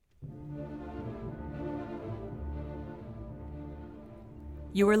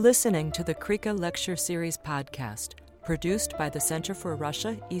You are listening to the Krika Lecture Series podcast, produced by the Center for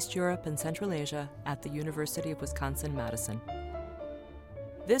Russia, East Europe, and Central Asia at the University of Wisconsin-Madison.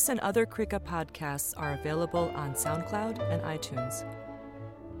 This and other Krika podcasts are available on SoundCloud and iTunes.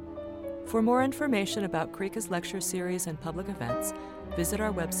 For more information about Krika's lecture series and public events, visit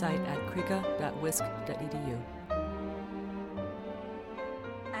our website at krika.wisc.edu.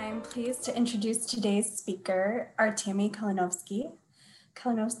 I'm pleased to introduce today's speaker, Artemy Kalinovsky.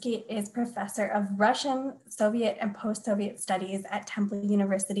 Kalinovsky is professor of Russian, Soviet, and post-Soviet studies at Temple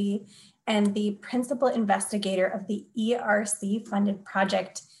University and the principal investigator of the ERC-funded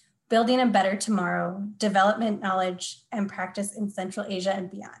project, Building a Better Tomorrow, Development Knowledge and Practice in Central Asia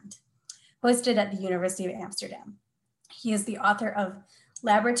and Beyond, hosted at the University of Amsterdam. He is the author of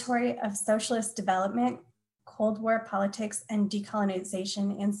Laboratory of Socialist Development, Cold War Politics and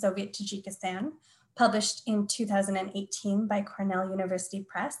Decolonization in Soviet Tajikistan, published in 2018 by Cornell University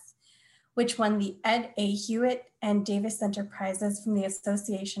Press, which won the Ed A. Hewitt and Davis Center Prizes from the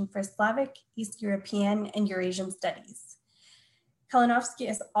Association for Slavic, East European, and Eurasian Studies. Kalinovsky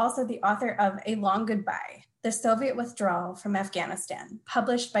is also the author of A Long Goodbye, The Soviet Withdrawal from Afghanistan,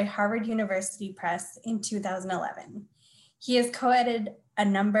 published by Harvard University Press in 2011. He has co-edited a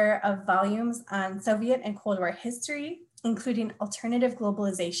number of volumes on Soviet and Cold War history, including Alternative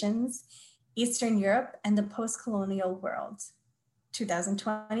Globalizations, Eastern Europe and the Post-Colonial World,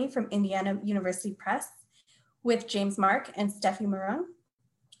 2020 from Indiana University Press with James Mark and Steffi Maron,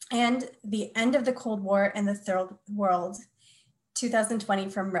 and The End of the Cold War and the Third World, 2020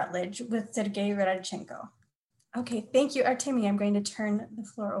 from Routledge with Sergei Radchenko. Okay, thank you, Artemy. I'm going to turn the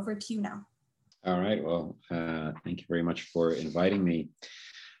floor over to you now. All right, well, thank you very much for inviting me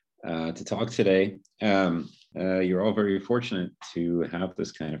to talk today. You're all very fortunate to have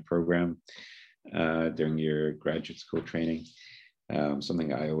this kind of program during your graduate school training.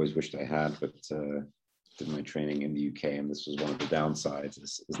 Something I always wished I had, but did my training in the UK, and this was one of the downsides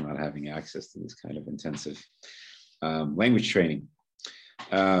is not having access to this kind of intensive language training.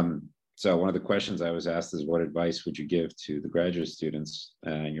 So one of the questions I was asked is, what advice would you give to the graduate students?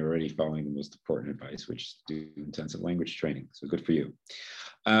 And you're already following the most important advice, which is to do intensive language training. So good for you.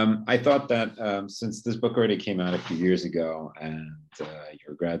 I thought that since this book already came out a few years ago and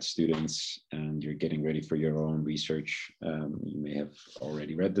you're grad students and you're getting ready for your own research, you may have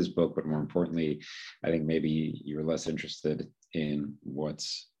already read this book, but more importantly, I think maybe you're less interested in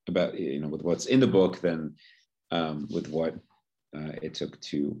what's about, with what's in the book than with what it took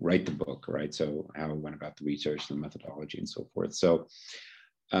to write the book, right? So how I went about the research, the methodology, and so forth. So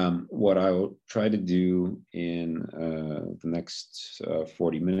what I'll try to do in the next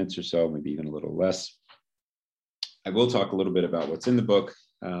 40 minutes or so, maybe even a little less, I will talk a little bit about what's in the book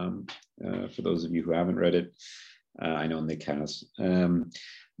for those of you who haven't read it. I know Nick has,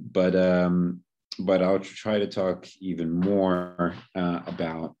 but I'll try to talk even more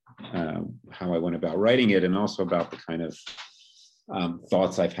about how I went about writing it, and also about the kind of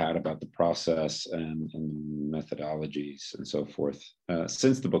thoughts I've had about the process and methodologies and so forth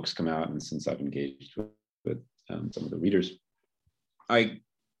since the book's come out and since I've engaged with some of the readers. I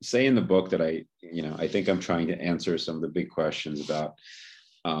say in the book that I think I'm trying to answer some of the big questions about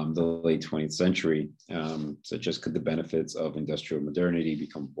the late 20th century, such as could the benefits of industrial modernity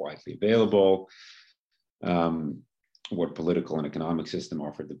become widely available? What political and economic system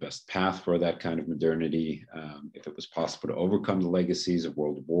offered the best path for that kind of modernity, if it was possible to overcome the legacies of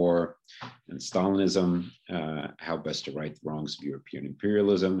World War and Stalinism, how best to right the wrongs of European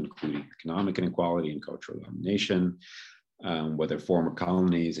imperialism, including economic inequality and cultural domination, whether former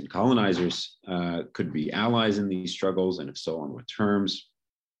colonies and colonizers could be allies in these struggles, and if so, on what terms,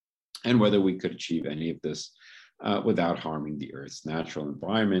 and whether we could achieve any of this without harming the Earth's natural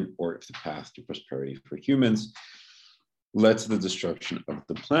environment, or if the path to prosperity for humans led to the destruction of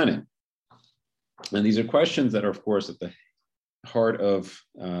the planet. And these are questions that are, of course, at the heart of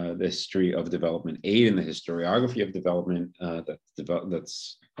the history of development aid and the historiography of development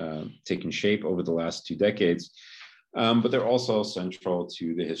that's taken shape over the last 2 decades. But they're also central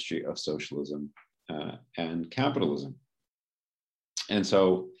to the history of socialism and capitalism. And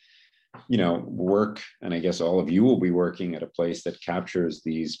so, work, and I guess all of you will be working at a place that captures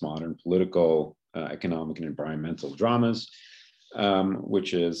these modern political, economic, and environmental dramas,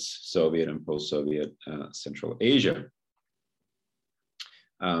 which is Soviet and post-Soviet Central Asia.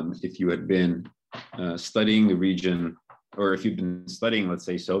 If you had been studying the region, or if you've been studying, let's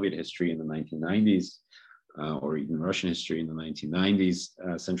say, Soviet history in the 1990s, or even Russian history in the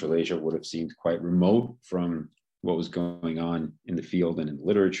 1990s, Central Asia would have seemed quite remote from what was going on in the field and in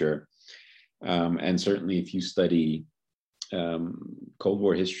literature. And certainly if you study Cold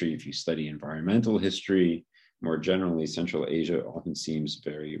War history, if you study environmental history, more generally, Central Asia often seems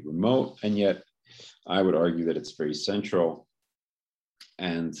very remote, and yet I would argue that it's very central.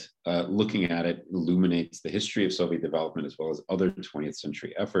 And looking at it illuminates the history of Soviet development as well as other 20th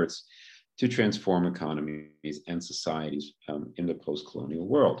century efforts to transform economies and societies in the post-colonial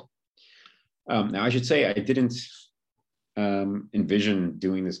world. Now, I should say I didn't envision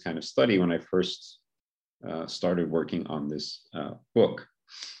doing this kind of study when I first started working on this book.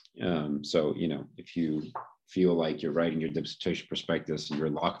 So, if you feel like you're writing your dissertation prospectus and you're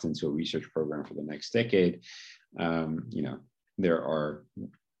locked into a research program for the next decade, there are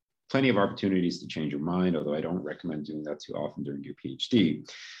plenty of opportunities to change your mind, although I don't recommend doing that too often during your PhD.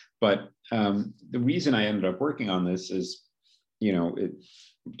 But the reason I ended up working on this is,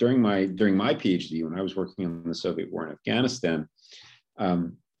 during my PhD, when I was working on the Soviet war in Afghanistan,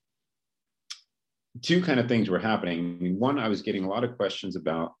 two kind of things were happening. I mean, one, I was getting a lot of questions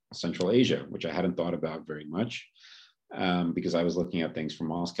about Central Asia, which I hadn't thought about very much, because I was looking at things from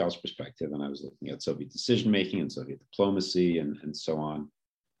Moscow's perspective, and I was looking at Soviet decision-making and Soviet diplomacy and so on.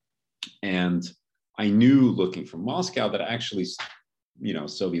 And I knew, looking from Moscow, that actually,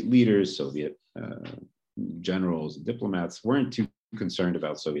 Soviet leaders, Soviet generals, and diplomats weren't too concerned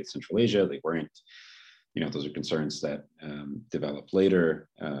about Soviet Central Asia. They weren't, those are concerns that developed later,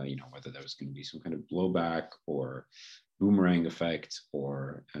 whether there was going to be some kind of blowback or boomerang effect,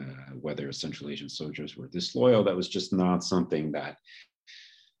 or whether Central Asian soldiers were disloyal. That was just not something that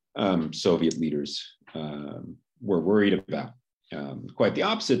Soviet leaders were worried about. Quite the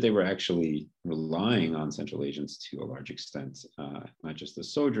opposite, they were actually relying on Central Asians to a large extent, not just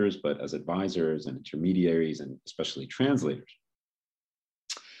as soldiers, but as advisors and intermediaries, and especially translators.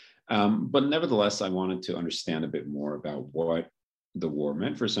 But nevertheless, I wanted to understand a bit more about what the war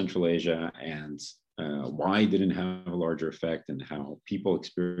meant for Central Asia, and why it didn't have a larger effect, and how people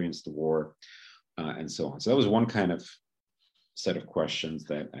experienced the war, and so on. So that was one kind of set of questions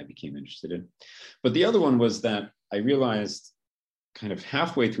that I became interested in. But the other one was that I realized kind of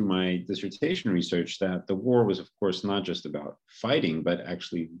halfway through my dissertation research that the war was, of course, not just about fighting, but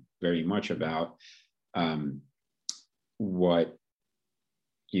actually very much about what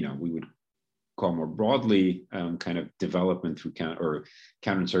we would call more broadly kind of development through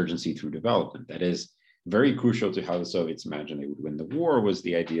counterinsurgency through development. That is very crucial to how the Soviets imagined they would win the war, was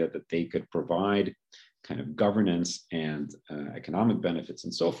the idea that they could provide kind of governance and economic benefits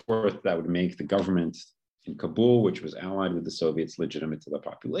and so forth that would make the government in Kabul, which was allied with the Soviets, legitimate to the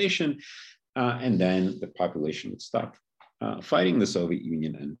population, and then the population would stop fighting the Soviet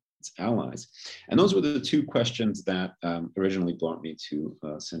Union and its allies. And those were the two questions that originally brought me to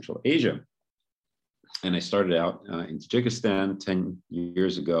Central Asia. And I started out in Tajikistan 10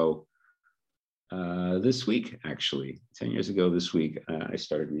 years ago this week, actually. 10 years ago this week, I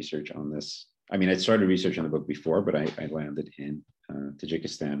started research on this. I mean, I'd started research on the book before, but I landed in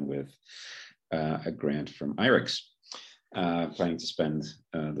Tajikistan with a grant from IRIX, planning to spend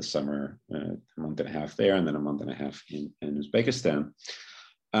the summer, a month and a half there, and then a month and a half in Uzbekistan.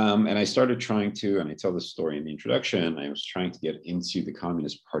 And I started trying to, and I tell this story in the introduction, I was trying to get into the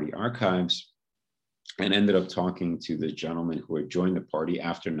Communist Party archives, and ended up talking to the gentleman who had joined the party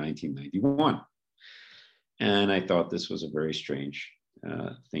after 1991. And I thought this was a very strange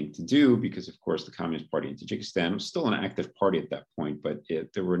thing to do, because of course the Communist Party in Tajikistan was still an active party at that point, but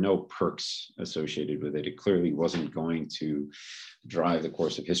there were no perks associated with it. It clearly wasn't going to drive the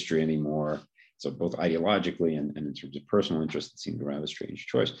course of history anymore. So both ideologically and in terms of personal interest, it seemed a rather strange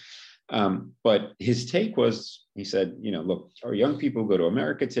choice. But his take was, he said, look, our young people go to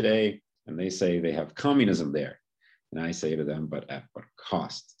America today and they say they have communism there. And I say to them, but at what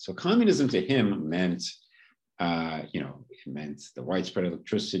cost? So communism to him meant, it meant the widespread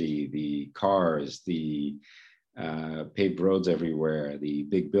electricity, the cars, the paved roads everywhere, the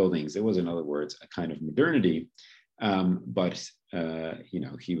big buildings. It was, in other words, a kind of modernity. But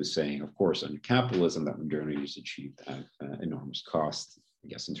he was saying, of course, under capitalism, that modernity is achieved at enormous cost, I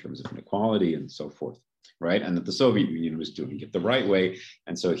guess, in terms of inequality and so forth, right? And that the Soviet Union was doing it the right way.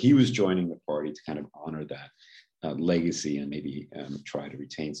 And so he was joining the party to kind of honor that legacy and maybe try to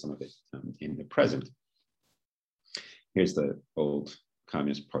retain some of it in the present. Here's the old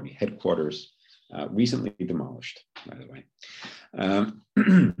Communist Party headquarters, recently demolished, by the way.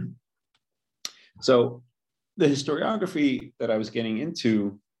 So the historiography that I was getting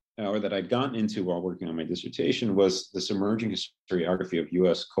into, or that I'd gotten into while working on my dissertation, was this emerging historiography of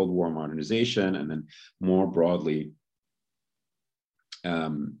US Cold War modernization, and then more broadly,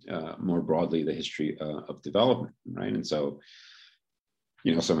 the history of development, right? And so,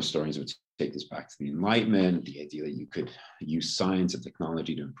 some historians would take this back to the Enlightenment, the idea that you could use science and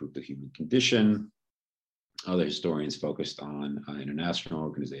technology to improve the human condition. Other historians focused on international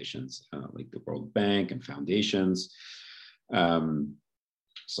organizations like the World Bank and foundations.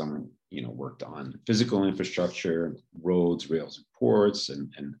 Some, worked on physical infrastructure, roads, rails, and ports,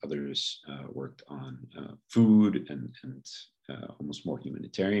 and others worked on food and almost more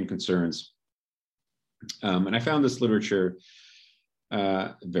humanitarian concerns. And I found this literature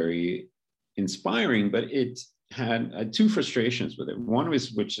very inspiring, but it had two frustrations with it. One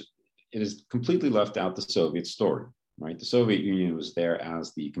was which it has completely left out the Soviet story, right? The Soviet Union was there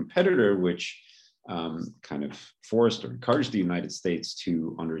as the competitor, which kind of forced or encouraged the United States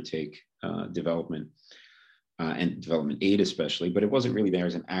to undertake development and development aid especially, but it wasn't really there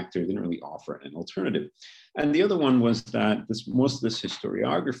as an actor, didn't really offer an alternative. And the other one was that most of this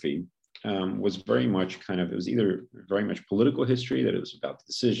historiography was very much it was either very much political history, that it was about the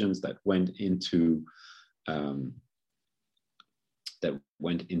decisions that went into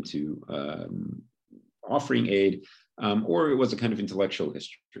offering aid, or it was a kind of intellectual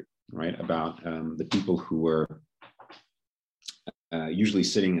history, right, about the people who were usually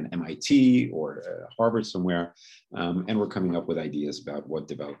sitting in MIT or Harvard somewhere, and were coming up with ideas about what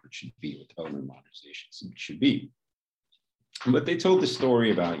development should be, what development modernization should be. But they told the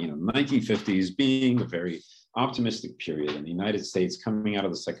story about, the 1950s being a very optimistic period, and the United States coming out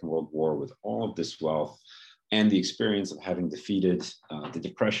of the Second World War with all of this wealth and the experience of having defeated the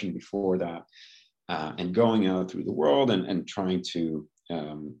Depression before that, and going out through the world and trying to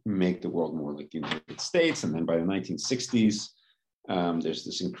make the world more like the United States. And then by the 1960s, there's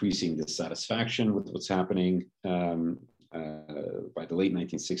this increasing dissatisfaction with what's happening. By the late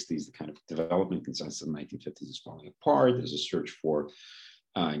 1960s, the kind of development consensus of the 1950s is falling apart. There's a search for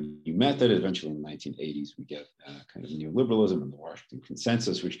a new method. Eventually, in the 1980s, we get kind of neoliberalism and the Washington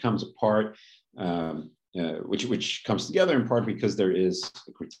Consensus, which comes apart, which comes together in part because there is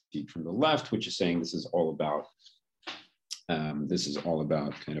a critique from the left, which is saying this is all about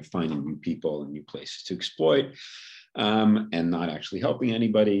kind of finding new people and new places to exploit. And not actually helping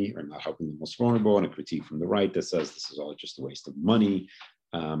anybody or not helping the most vulnerable, and a critique from the right that says this is all just a waste of money,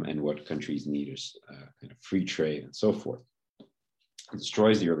 and what countries need is kind of free trade and so forth. It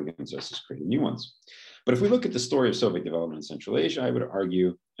destroys the early consensus, creating new ones. But if we look at the story of Soviet development in Central Asia, I would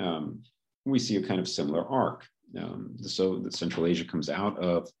argue we see a kind of similar arc. So Central Asia comes out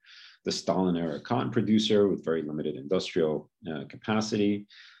of the Stalin era cotton producer with very limited industrial capacity.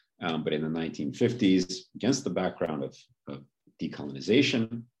 But in the 1950s, against the background of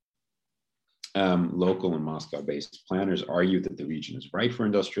decolonization, local and Moscow-based planners argued that the region is ripe for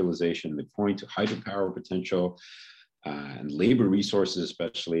industrialization. They point to hydropower potential and labor resources,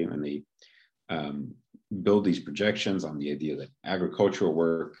 especially, and they build these projections on the idea that agricultural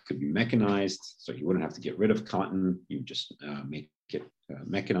work could be mechanized, so you wouldn't have to get rid of cotton. You just make it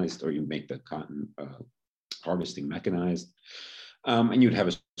mechanized, or you make the cotton harvesting mechanized. And you'd have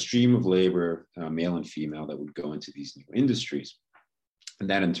a stream of labor, male and female, that would go into these new industries. And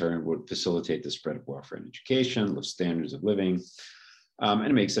that in turn would facilitate the spread of welfare and education, lift standards of living,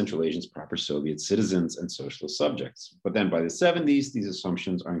 and make Central Asians proper Soviet citizens and socialist subjects. But then by the 70s, these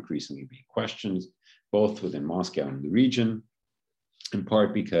assumptions are increasingly being questioned, both within Moscow and the region, in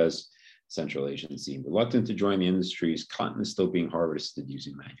part because Central Asians seem reluctant to join the industries. Cotton is still being harvested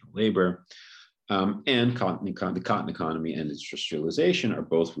using manual labor. And the cotton economy and industrialization are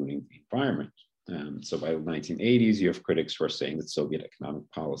both ruining the environment. So by the 1980s, you have critics who are saying that Soviet economic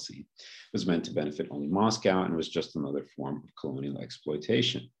policy was meant to benefit only Moscow and was just another form of colonial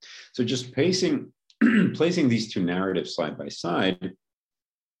exploitation. So just placing these two narratives side by side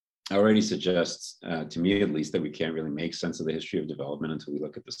already suggests, to me at least, that we can't really make sense of the history of development until we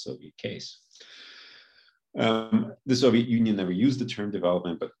look at the Soviet case. The Soviet Union never used the term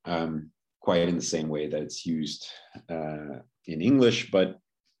development, but quite in the same way that it's used in English, but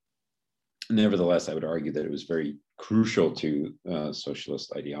nevertheless, I would argue that it was very crucial to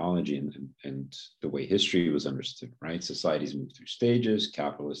socialist ideology and the way history was understood, right? Societies moved through stages,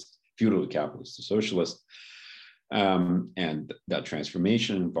 capitalist, feudal to capitalist to socialist, and that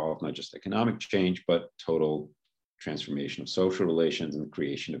transformation involved not just economic change, but total transformation of social relations and the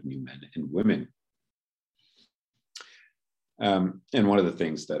creation of new men and women. And one of the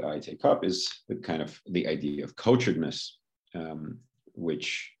things that I take up is the idea of culturedness,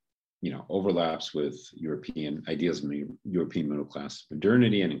 which overlaps with European ideas of European middle class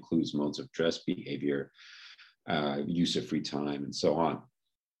modernity and includes modes of dress, behavior, use of free time, and so on.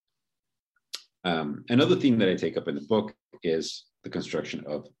 Another theme that I take up in the book is the construction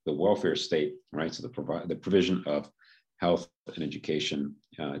of the welfare state, right? So the provision of health and education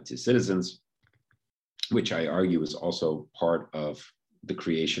to citizens, which I argue is also part of the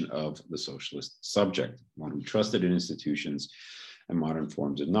creation of the socialist subject, one who trusted in institutions and modern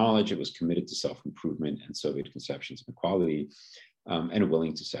forms of knowledge. It was committed to self-improvement and Soviet conceptions of equality, and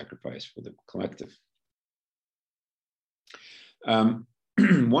willing to sacrifice for the collective.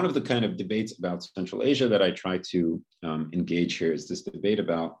 One of the kind of debates about Central Asia that I try to engage here is this debate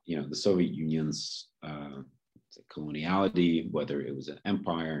about, the Soviet Union's coloniality, whether it was an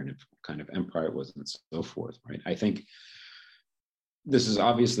empire and what kind of empire it was, and so forth, right? I think this has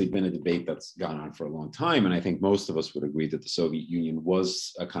obviously been a debate that's gone on for a long time, and I think most of us would agree that the Soviet Union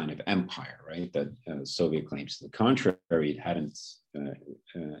was a kind of empire, right? That Soviet claims to the contrary, it hadn't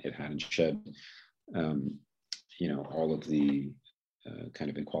shed, all of the kind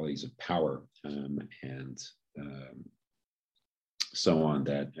of inequalities of power and so on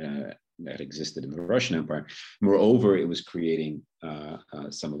that existed in the Russian Empire. Moreover, it was creating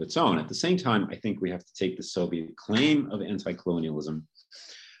some of its own. At the same time, I think we have to take the Soviet claim of anti-colonialism,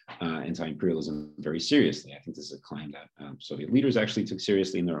 anti-imperialism very seriously. I think this is a claim that Soviet leaders actually took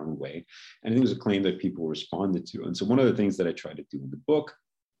seriously in their own way. And I think it was a claim that people responded to. And so one of the things that I try to do in the book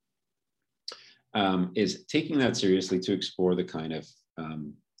is taking that seriously to explore the kind of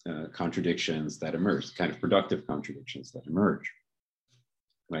contradictions that emerge, kind of productive contradictions that emerge.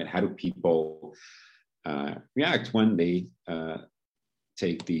 Right? How do people react when they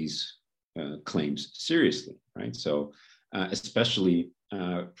take these claims seriously? Right? So, especially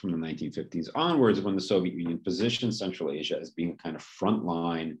from the 1950s onwards, when the Soviet Union positioned Central Asia as being kind of front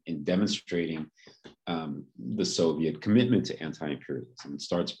line in demonstrating the Soviet commitment to anti-imperialism, it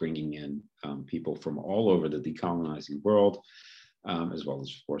starts bringing in people from all over the decolonizing world, as well as,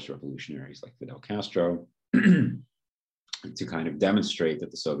 of course, revolutionaries like Fidel Castro. To kind of demonstrate that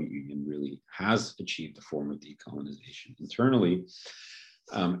the Soviet Union really has achieved a form of decolonization internally,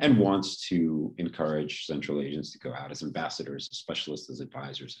 and wants to encourage Central Asians to go out as ambassadors, as specialists, as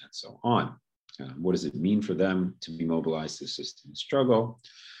advisors, and so on. What does it mean for them to be mobilized to assist in the struggle?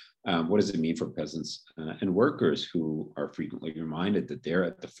 What does it mean for peasants and workers who are frequently reminded that they're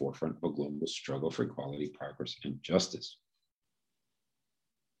at the forefront of a global struggle for equality, progress, and justice?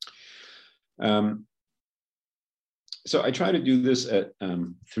 So I try to do this at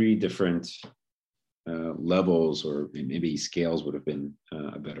three different levels, or maybe scales would have been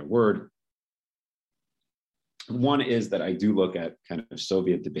a better word. One is that I do look at kind of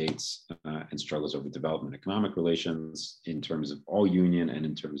Soviet debates and struggles over development economic relations in terms of all union and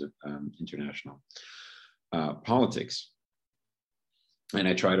in terms of international politics. And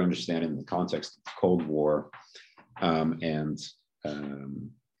I try to understand in the context of the Cold War and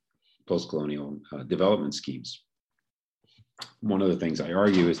post-colonial development schemes. One of the things I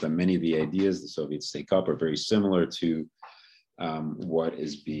argue is that many of the ideas the Soviets take up are very similar to what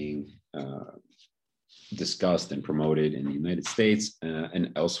is being discussed and promoted in the United States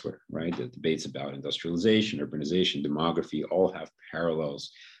and elsewhere, right? The debates about industrialization, urbanization, demography all have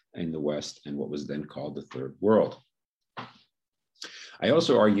parallels in the West and what was then called the Third World. I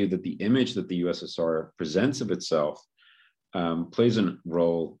also argue that the image that the USSR presents of itself plays a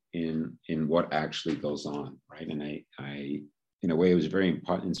role in what actually goes on, right? And I in a way, was very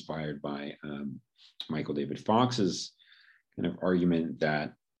inspired by Michael David Fox's kind of argument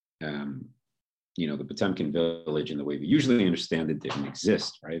that, the Potemkin village, in the way we usually understand it, didn't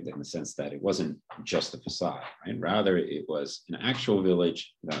exist, right? In the sense that it wasn't just a facade, right? Rather, it was an actual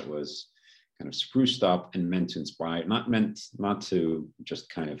village that was kind of spruced up and meant to inspire, not to just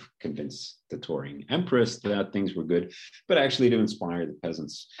kind of convince the touring empress that things were good, but actually to inspire the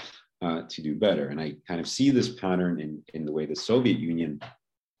peasants to do better. And I kind of see this pattern in the way the Soviet Union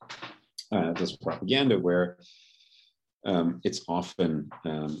does propaganda, where it's often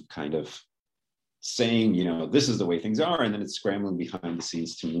kind of saying, this is the way things are, and then it's scrambling behind the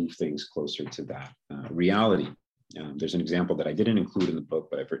scenes to move things closer to that reality. There's an example that I didn't include in the book,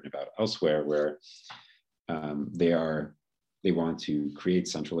 but I've written about elsewhere, where they want to create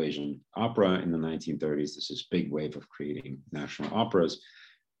Central Asian opera in the 1930s. This is big wave of creating national operas.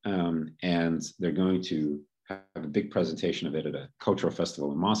 And they're going to have a big presentation of it at a cultural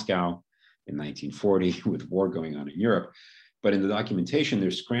festival in Moscow in 1940, with war going on in Europe. But in the documentation,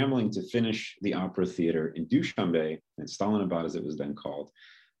 they're scrambling to finish the opera theater in Dushanbe, and Stalinabad as it was then called,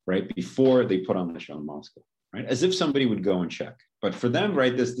 right before they put on the show in Moscow. right? As if somebody would go and check. But for them,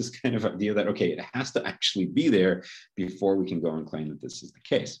 right, this kind of idea that, okay, it has to actually be there before we can go and claim that this is the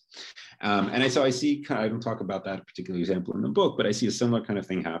case. So I see, I don't talk about that particular example in the book, but I see a similar kind of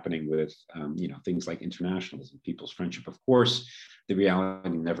thing happening with, things like internationalism, people's friendship. Of course, the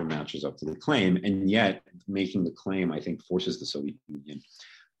reality never matches up to the claim, and yet making the claim, I think, forces the Soviet Union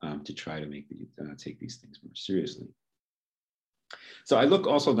to try to take these things more seriously. So I look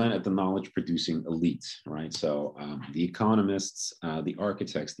also then at the knowledge-producing elites, right? So the economists, the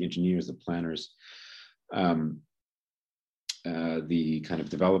architects, the engineers, the planners, the kind of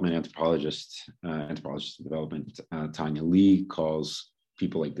development anthropologist of development, Tanya Lee calls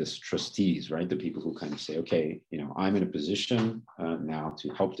people like this trustees, right? The people who kind of say, okay, I'm in a position now to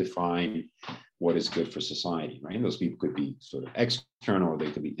help define what is good for society, right? And those people could be sort of external or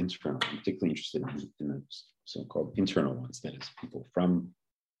they could be internal. I'm particularly interested in the so-called internal ones, that is, people from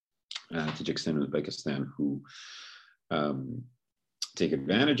Tajikistan and Uzbekistan who take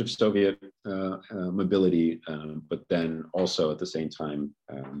advantage of Soviet mobility, but then also at the same time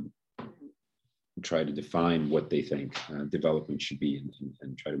try to define what they think development should be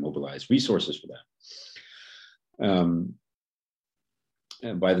and try to mobilize resources for that.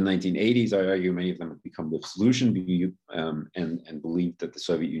 And by the 1980s, I argue many of them have become disillusioned and believed that the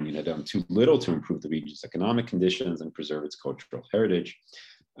Soviet Union had done too little to improve the region's economic conditions and preserve its cultural heritage.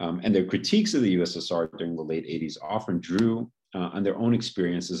 And their critiques of the USSR during the late 80s often drew on their own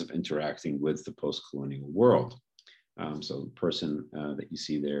experiences of interacting with the post-colonial world. So the person that you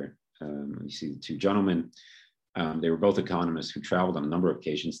see there, you see the two gentlemen, they were both economists who traveled on a number of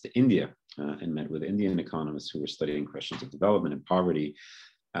occasions to India and met with Indian economists who were studying questions of development and poverty.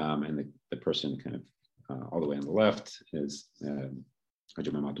 And the person kind of all the way on the left is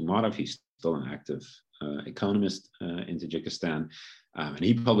Haji Mahamat Umarov. He's still an active economist in Tajikistan. And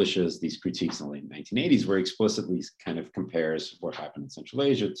he publishes these critiques in the late 1980s where he explicitly kind of compares what happened in Central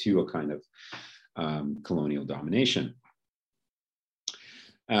Asia to a kind of colonial domination.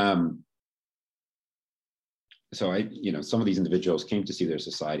 So some of these individuals came to see their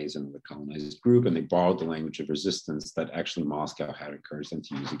societies in the colonized group, and they borrowed the language of resistance that actually Moscow had encouraged them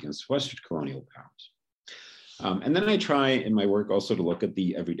to use against Western colonial powers. And then I try in my work also to look at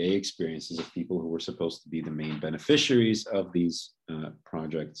the everyday experiences of people who were supposed to be the main beneficiaries of these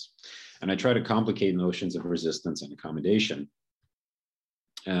projects. And I try to complicate notions of resistance and accommodation.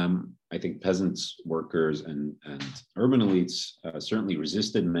 I think peasants, workers, and urban elites certainly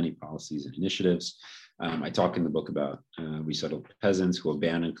resisted many policies and initiatives. I talk in the book about resettled peasants who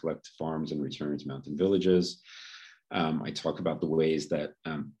abandoned collective farms and returned to mountain villages. I talk about the ways that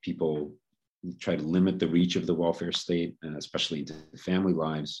people try to limit the reach of the welfare state, especially into family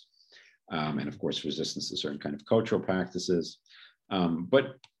lives, and of course, resistance to certain kind of cultural practices.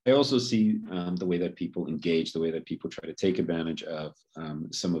 But I also see the way that people engage, the way that people try to take advantage of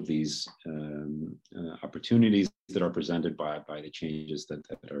some of these opportunities that are presented by the changes that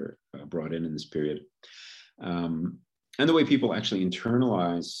are brought in this period. And the way people actually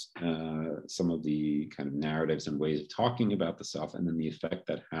internalize some of the kind of narratives and ways of talking about the self, and then the effect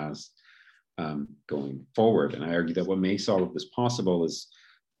that has going forward. And I argue that what makes all of this possible is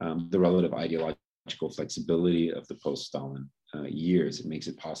the relative ideological flexibility of the post-Stalin years. It makes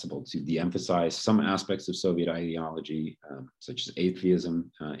it possible to de-emphasize some aspects of Soviet ideology, such as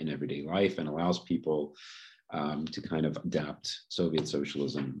atheism in everyday life, and allows people to kind of adapt Soviet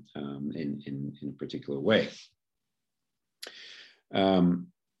socialism in a particular way.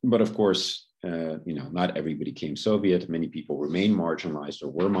 But of course, not everybody became Soviet. Many people remain marginalized or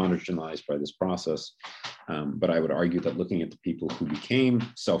were marginalized by this process. But I would argue that looking at the people who became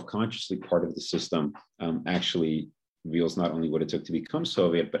self-consciously part of the system actually reveals not only what it took to become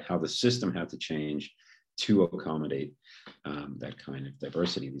Soviet, but how the system had to change to accommodate that kind of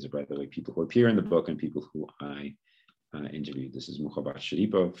diversity. These are, by the way, people who appear in the book and people who I interviewed. This is Mukhabat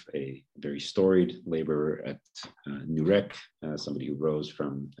Sharipov, a very storied laborer at Nurek, somebody who rose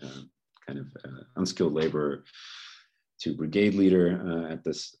from kind of unskilled laborer to brigade leader at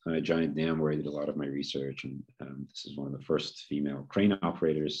this giant dam where I did a lot of my research. And this is one of the first female crane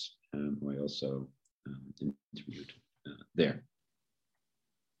operators who I also interviewed there.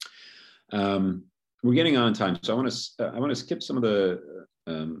 We're getting on time, so I want to skip some of the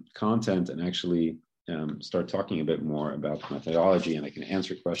content and actually start talking a bit more about methodology, and I can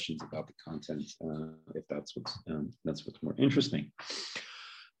answer questions about the content if that's what's more interesting.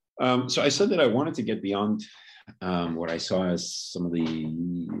 So I said that I wanted to get beyond what I saw as some of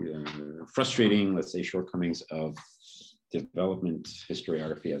the frustrating, let's say, shortcomings of development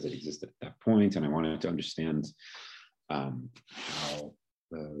historiography as it existed at that point, and I wanted to understand how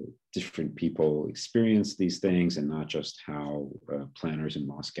different people experience these things and not just how planners in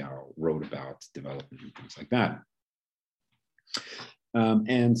Moscow wrote about development and things like that.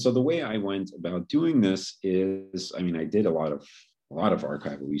 And so the way I went about doing this is, I mean, I did a lot of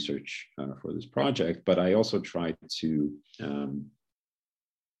archival research for this project, but I also tried to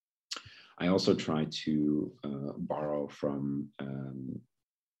borrow from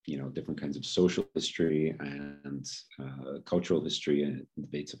different kinds of social history and cultural history and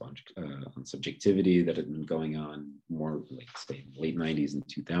debates on subjectivity that had been going on more like, say, late 90s and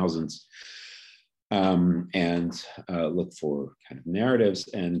 2000s, and look for kind of narratives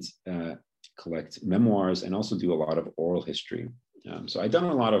and collect memoirs and also do a lot of oral history. So I'd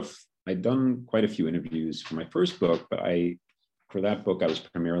done quite a few interviews for my first book, but for that book, I was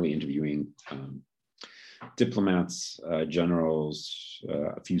primarily interviewing diplomats, generals,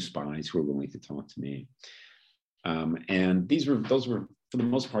 a few spies who were willing to talk to me. And those were for the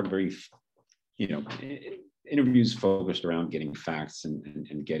most part very, interviews focused around getting facts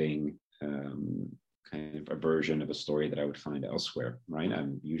and getting kind of a version of a story that I would find elsewhere, right?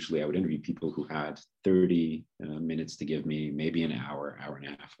 Usually I would interview people who had 30 minutes to give me, maybe an hour and a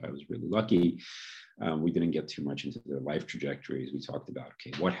half. I was really lucky. We didn't get too much into their life trajectories. We talked about,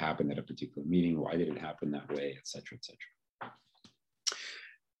 okay, what happened at a particular meeting? Why did it happen that way, et cetera, et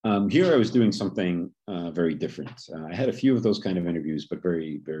cetera. Here I was doing something very different. I had a few of those kind of interviews, but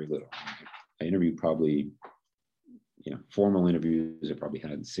very, very little. I interviewed probably, formal interviews. I probably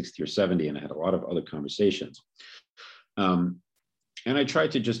had 60 or 70, and I had a lot of other conversations. And I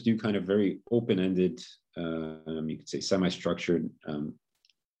tried to just do kind of very open-ended, you could say semi-structured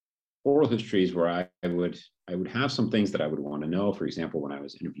oral histories where I would have some things that I would want to know. For example, when I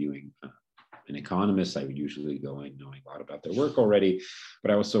was interviewing an economist, I would usually go in knowing a lot about their work already, but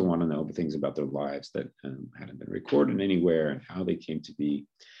I also want to know the things about their lives that hadn't been recorded anywhere and how they came to be,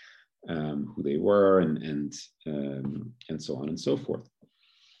 who they were, and so on and so forth.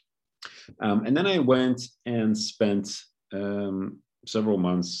 And then I went and spent several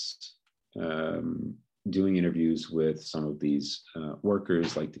months doing interviews with some of these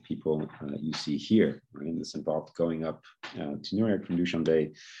workers, like the people you see here. Right? And this involved going up to New York from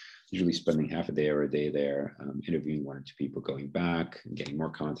Dushanbe, usually spending half a day or a day there, interviewing one or two people, going back and getting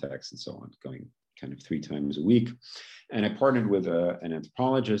more context and so on, going kind of 3 times a week. And I partnered with an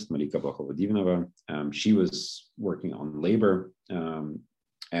anthropologist, Marika Blakhova-Divinova. She was working on labor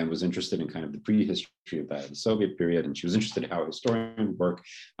and was interested in kind of the prehistory of that in the Soviet period. And she was interested in how a historian would work.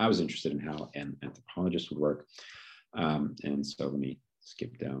 I was interested in how an anthropologist would work. And so let me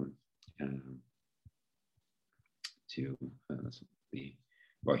skip down to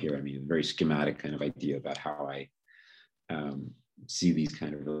well, here, I mean, a very schematic kind of idea about how I see these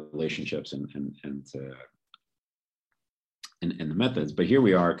kind of relationships and the methods. But here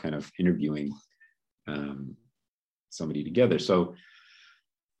we are kind of interviewing somebody together. So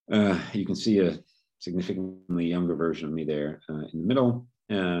you can see a significantly younger version of me there in the middle,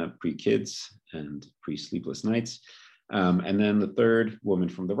 pre-kids and pre-sleepless nights. And then the third woman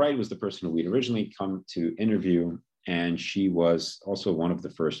from the right was the person who we'd originally come to interview. And she was also one of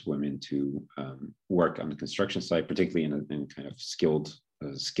the first women to work on the construction site, particularly in kind of skilled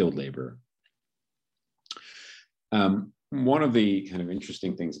labor. One of the kind of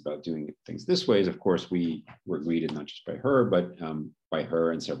interesting things about doing things this way is, of course, we were greeted not just by her, but by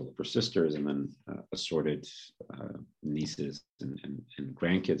her and several of her sisters, and then assorted nieces and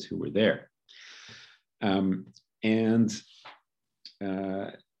grandkids who were there. And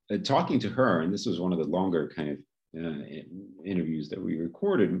talking to her, and this was one of the longer kind of interviews that we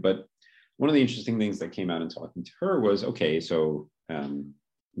recorded, but one of the interesting things that came out in talking to her was, okay, so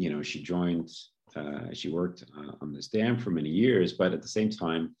she joined, she worked on this dam for many years, but at the same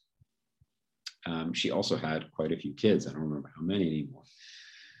time she also had quite a few kids. I don't remember how many anymore.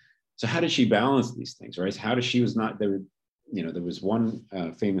 So how did she balance these things, right? How does she was not there? There was one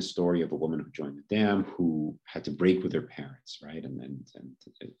famous story of a woman who joined the dam who had to break with her parents, right? And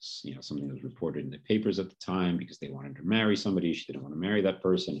it's something that was reported in the papers at the time because they wanted to marry somebody. She didn't want to marry that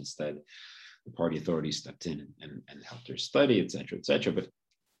person. Instead, the party authorities stepped in and helped her study, et cetera, et cetera. But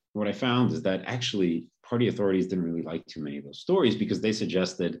what I found is that actually party authorities didn't really like too many of those stories because they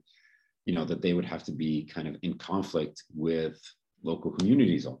suggested, that they would have to be kind of in conflict with local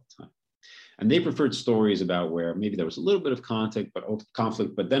communities all the time. And they preferred stories about where maybe there was a little bit of conflict,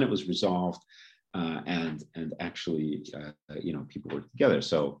 but then it was resolved, and actually, people worked together.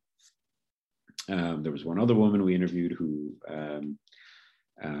 So there was one other woman we interviewed who,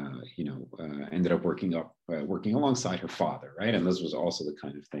 ended up working alongside her father, right? And this was also the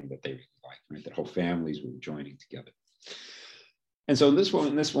kind of thing that they really liked, right? That whole families were joining together. And so in this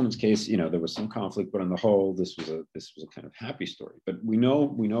woman's case, there was some conflict, but on the whole, this was a kind of happy story. But we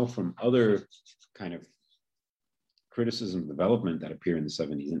know from other kind of criticism development that appeared in the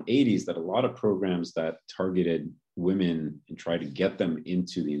 70s and 80s that a lot of programs that targeted women and tried to get them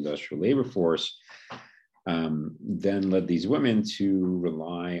into the industrial labor force then led these women to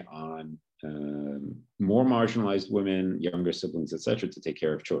rely on more marginalized women, younger siblings, etc., to take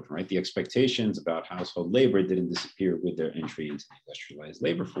care of children, right? The expectations about household labor didn't disappear with their entry into the industrialized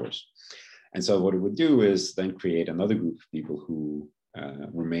labor force. And so what it would do is then create another group of people who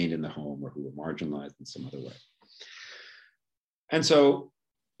remained in the home or who were marginalized in some other way. And so,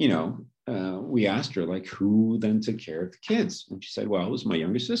 we asked her, like, who then took care of the kids? And she said, well, it was my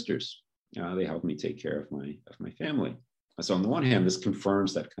younger sisters. They helped me take care of my family. So on the one hand, this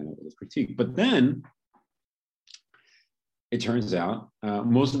confirms that kind of critique. But then it turns out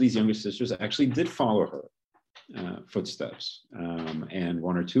most of these younger sisters actually did follow her footsteps. And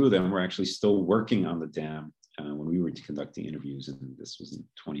one or two of them were actually still working on the dam when we were conducting interviews. And this was in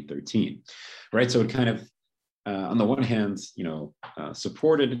 2013, right? So it kind of, on the one hand,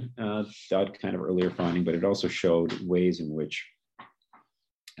 supported that kind of earlier finding, but it also showed ways in which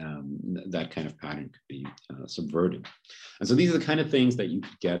that kind of pattern could be subverted. And so these are the kind of things that you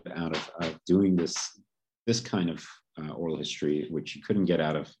could get out of doing this kind of oral history, which you couldn't get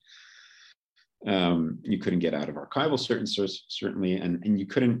out of archival certainly, and you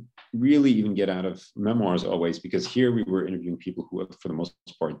couldn't really even get out of memoirs always, because here we were interviewing people who, for the most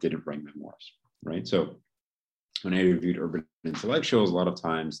part, didn't write memoirs, right? So when I interviewed urban intellectuals, a lot of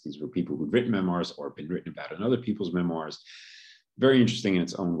times these were people who'd written memoirs or been written about in other people's memoirs. Very interesting in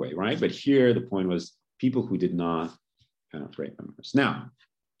its own way, right? But here the point was people who did not write memoirs. Now,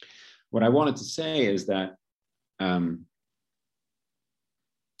 what I wanted to say is that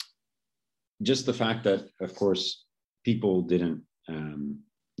just the fact that, of course, people didn't,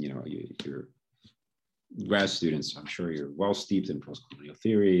 you're grad students, I'm sure you're well steeped in post-colonial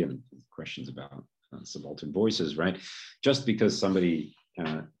theory and questions about subaltern voices, right? Just because somebody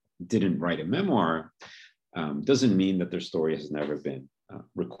didn't write a memoir doesn't mean that their story has never been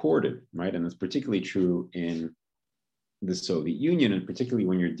recorded, right? And it's particularly true in the Soviet Union, and particularly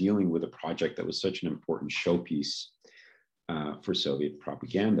when you're dealing with a project that was such an important showpiece for Soviet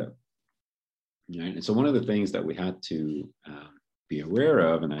propaganda. Right? And so one of the things that we had to be aware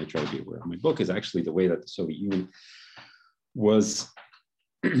of, and I try to be aware of in my book, is actually the way that the Soviet Union was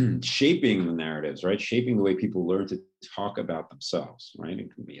shaping the narratives, right? Shaping the way people learn to talk about themselves, right?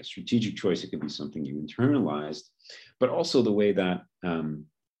 It can be a strategic choice. It can be something you internalized, but also the way that,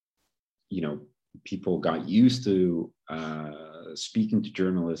 people got used to speaking to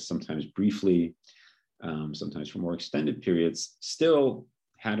journalists, sometimes briefly, sometimes for more extended periods, still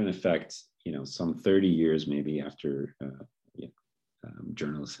had an effect, some 30 years maybe after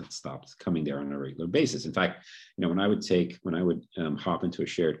journalists had stopped coming there on a regular basis. In fact, when I would hop into a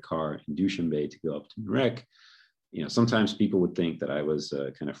shared car in Dushanbe to go up to Nurek, sometimes people would think that I was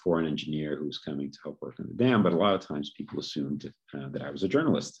a kind of foreign engineer who was coming to help work on the dam, but a lot of times people assumed that I was a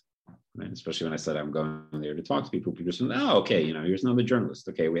journalist. Right? Especially when I said I'm going there to talk to people, people said, oh, okay, here's another journalist.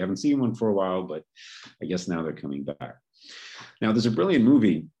 Okay, we haven't seen one for a while, but I guess now they're coming back. Now, there's a brilliant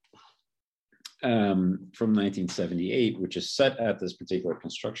movie from 1978, which is set at this particular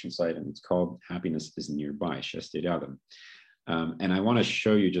construction site, and it's called Happiness is Nearby, Счастье рядом. And I want to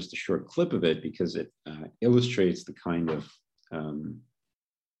show you just a short clip of it because it illustrates the kind of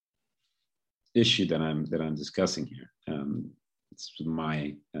issue that I'm discussing here. It's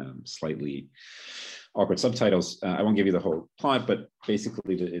my slightly awkward subtitles. I won't give you the whole plot, but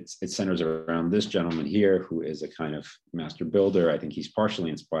basically it centers around this gentleman here, who is a kind of master builder. I think he's partially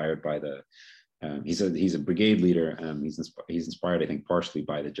inspired by he's a brigade leader. He's inspired, I think, partially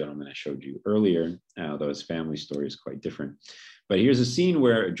by the gentleman I showed you earlier, although his family story is quite different. But here's a scene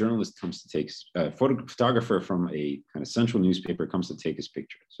where a journalist comes to take, a photographer from a kind of central newspaper comes to take his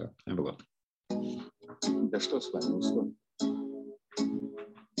picture. So have a look.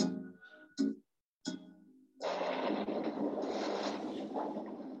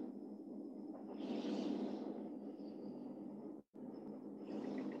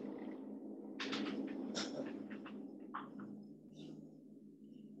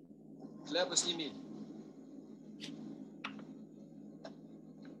 Шляпу сними.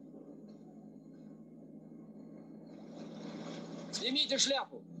 Снимите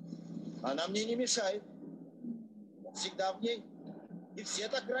шляпу. Она мне не мешает. Я всегда в ней. И все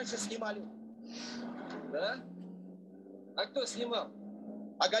так раньше снимали. Да? А кто снимал?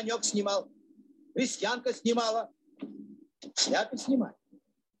 Огонек снимал. Крестьянка снимала. Шляпы снимать.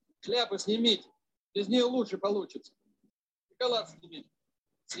 Шляпу снимите. Без нее лучше получится. Халат снимите.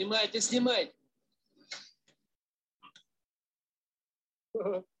 Снимайте, снимайте.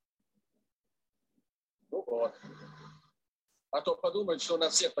 Ну вот. А то подумают, что у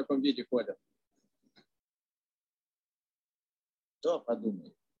нас все в таком виде ходят. Кто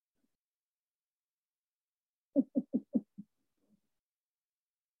подумает?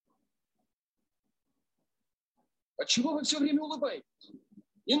 А чего вы все время улыбаетесь?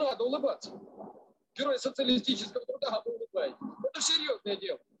 Не надо улыбаться. Герой социалистического труда, а вы улыбаетесь. Это серьезное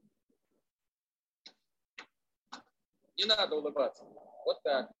дело. Не надо улыбаться. Вот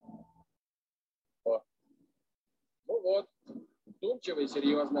так. Вот. Ну вот. Вдумчиво и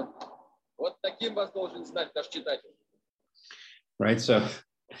серьезно. Вот таким вас должен знать наш читатель. Right. So,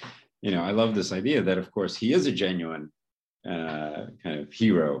 I love this idea that, of course, he is a genuine kind of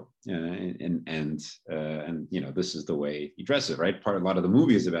hero, and this is the way he dresses, right? A lot of the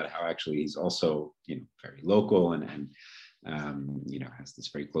movie is about how actually he's also, very local and has this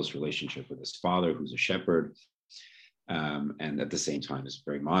very close relationship with his father, who's a shepherd. And at the same time is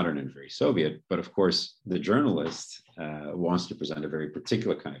very modern and very Soviet. But of course, the journalist wants to present a very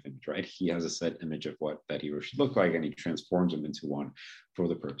particular kind of image, right? He has a set image of what that hero should look like, and he transforms him into one for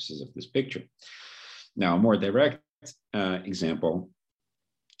the purposes of this picture. Now, a more direct example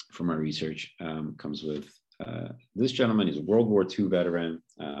from my research comes with this gentleman. He's a World War II veteran.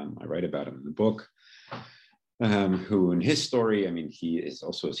 I write about him in the book. Who in his story, he is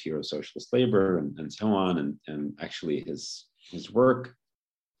also his hero of socialist labor and so on. And actually his work,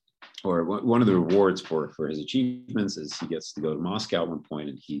 or one of the rewards for his achievements, is he gets to go to Moscow at one point,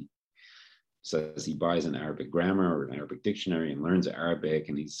 and he says he buys an Arabic grammar or an Arabic dictionary and learns Arabic.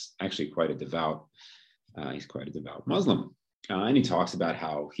 And he's actually quite a devout Muslim. And he talks about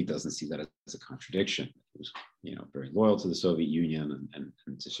how he doesn't see that as a contradiction. He was, very loyal to the Soviet Union and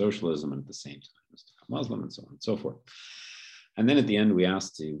to socialism, and at the same time was a Muslim, and so on and so forth. And then at the end, we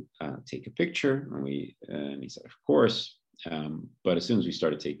asked to take a picture, and he said, of course. But as soon as we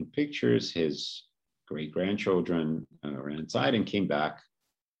started taking pictures, his great-grandchildren ran inside and came back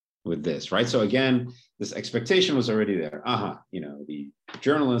with this, right? So again, this expectation was already there. The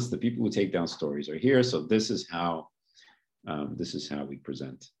journalists, the people who take down stories are here. So this is how we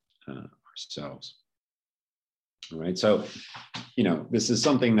present ourselves. All right. So, this is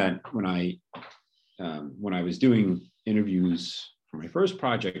something that when I was doing interviews for my first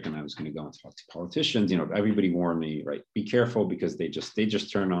project, and I was going to go and talk to politicians, everybody warned me, right? Be careful, because they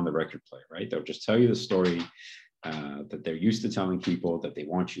just turn on the record player, right? They'll just tell you the story that they're used to telling people, that they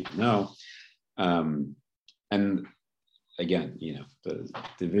want you to know. And again, the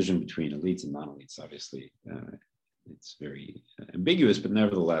division between elites and non-elites, obviously, it's very ambiguous, but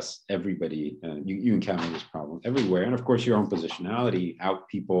nevertheless, everybody, you encounter this problem everywhere. And of course, your own positionality, how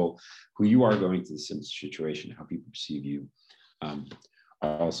people who you are going to this situation, how people perceive you,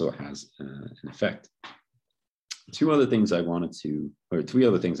 also has an effect. Three other things I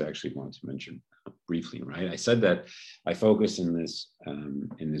actually wanted to mention briefly, right? I said that I focus in this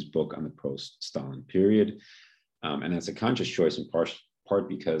book on the post-Stalin period. And that's a conscious choice, in part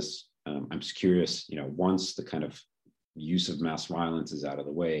because I'm just curious, once the kind of use of mass violence is out of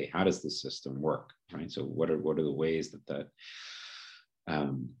the way, how does the system work, right? So what are the ways that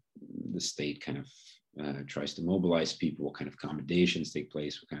the state kind of tries to mobilize people, what kind of accommodations take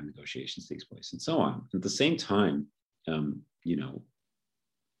place, what kind of negotiations takes place, and so on. At the same time, in,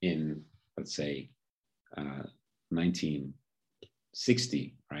 let's say,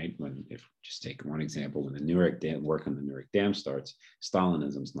 1960, right? If just take one example, when the work on the Nuremberg Dam starts,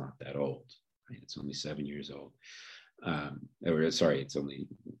 Stalinism's not that old, right? It's only 7 years old.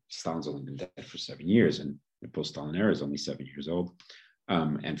 Stalin's only been dead for 7 years, and the post-Stalin era is only 7 years old.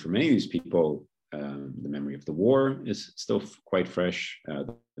 And for many of these people, the memory of the war is still quite fresh.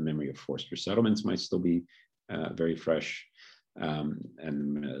 The memory of forced resettlements might still be very fresh. And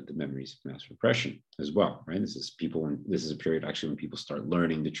the memories of mass repression as well, right? This is a period actually when people start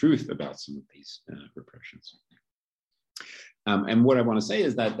learning the truth about some of these repressions. And what I want to say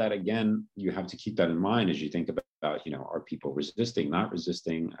is that again, you have to keep that in mind as you think about are people resisting, not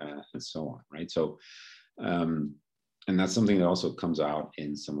resisting, and so on, right? So, and that's something that also comes out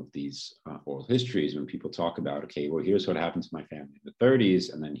in some of these oral histories when people talk about, okay, well, here's what happened to my family in the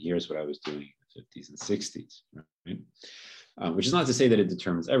 30s, and then here's what I was doing in the 50s and 60s, right? Which is not to say that it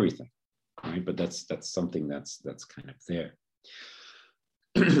determines everything, right? But that's something that's kind of there.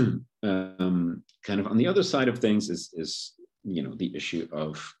 Kind of on the other side of things is the issue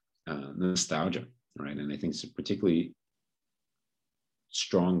of nostalgia, right? And I think it's a particularly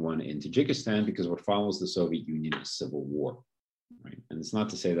strong one in Tajikistan because what follows the Soviet Union is civil war, right? And it's not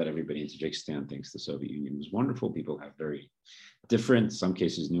to say that everybody in Tajikistan thinks the Soviet Union was wonderful. People have very different, some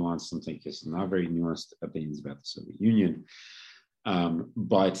cases nuanced, some cases not very nuanced opinions about the Soviet Union.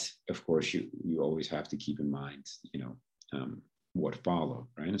 But of course, you always have to keep in mind, what followed,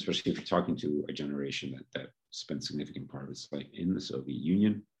 right? Especially if you're talking to a generation that spent significant part of its life in the Soviet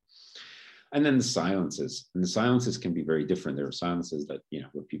Union. And then the silences, and the silences can be very different. There are silences that,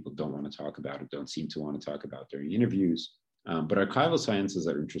 where people don't want to talk about or don't seem to want to talk about during interviews. But archival silences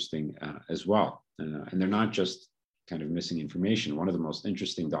are interesting as well. And they're not just kind of missing information. One of the most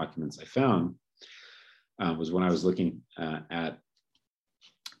interesting documents I found was when I was looking at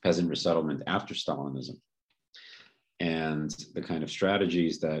peasant resettlement after Stalinism, and the kind of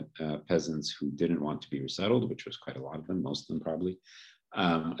strategies that peasants who didn't want to be resettled, which was quite a lot of them, most of them probably,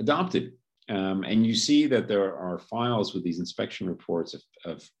 adopted. And you see that there are files with these inspection reports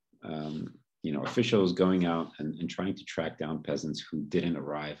of officials going out and trying to track down peasants who didn't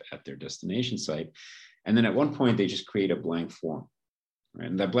arrive at their destination site. And then at one point, they just create a blank form. Right?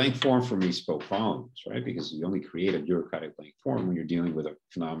 And that blank form for me spoke volumes, right? Because you only create a bureaucratic blank form when you're dealing with a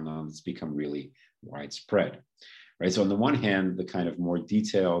phenomenon that's become really widespread, right? So on the one hand, the kind of more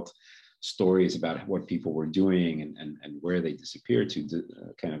detailed stories about what people were doing and where they disappeared to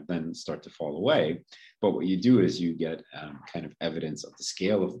kind of then start to fall away. But what you do is you get kind of evidence of the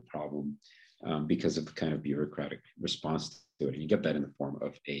scale of the problem because of the kind of bureaucratic response to it. And you get that in the form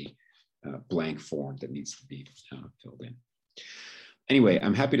of a blank form that needs to be filled in. Anyway,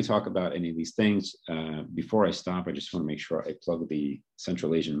 I'm happy to talk about any of these things. Before I stop, I just want to make sure I plug the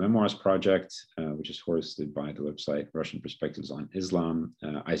Central Asian Memoirs Project, which is hosted by the website Russian Perspectives on Islam.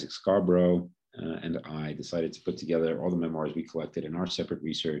 Isaac Scarborough and I decided to put together all the memoirs we collected in our separate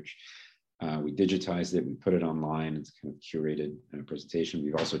research. We digitized it, we put it online. It's kind of curated presentation.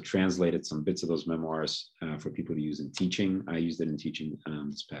 We've also translated some bits of those memoirs for people to use in teaching. I used it in teaching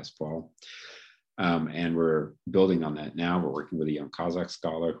this past fall. And we're building on that now. We're working with a young Kazakh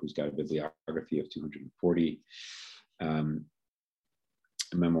scholar who's got a bibliography of 240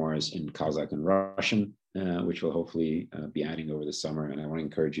 memoirs in Kazakh and Russian, which we'll hopefully be adding over the summer. And I want to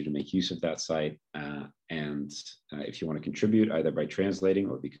encourage you to make use of that site. And if you want to contribute, either by translating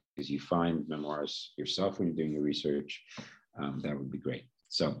or because you find memoirs yourself when you're doing your research, that would be great.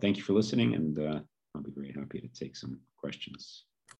 So thank you for listening, and I'll be very happy to take some questions.